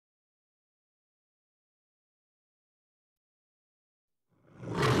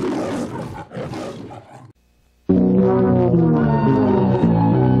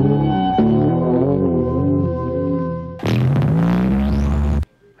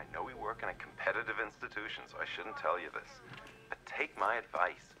work in a competitive institution, so I shouldn't tell you this. But take my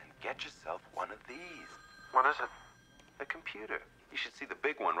advice and get yourself one of these. What is it? A computer. You should see the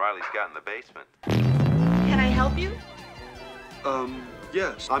big one Riley's got in the basement. Can I help you?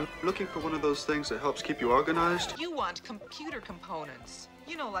 Yes. I'm looking for one of those things that helps keep you organized. You want computer components.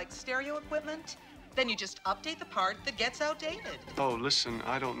 You know, like stereo equipment? Then you just update the part that gets outdated. Oh, listen,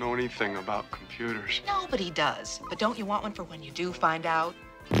 I don't know anything about computers. Nobody does. But don't you want one for when you do find out?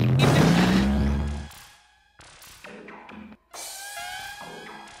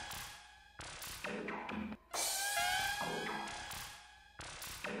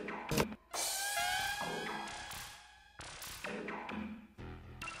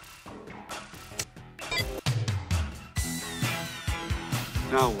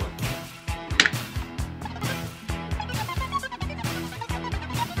 Now what?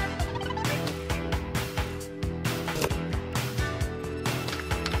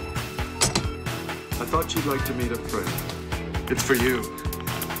 I thought you'd like to meet a friend. It's for you.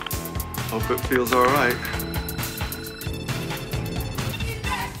 Hope it feels all right.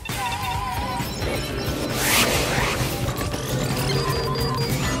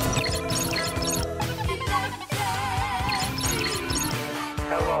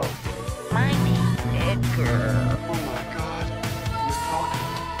 Hello. My name's Edgar. Oh my God. You're talking.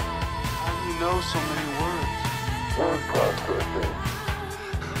 How do you know so many words? Word processing.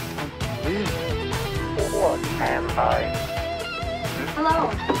 I can't believe it. What am I? Hello.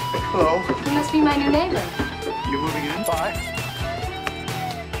 Hello. You must be my new neighbor. You moving in? Bye.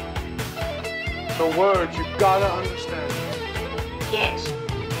 The words you gotta understand. Yes.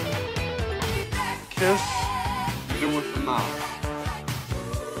 Kiss. Do with the mouth.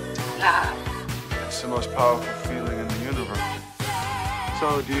 Love. It's the most powerful feeling in the universe.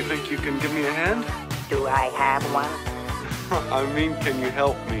 So, do you think you can give me a hand? Do I have one? I mean, can you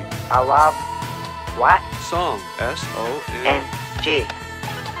help me? I love what? Song. S-O-N. N-G.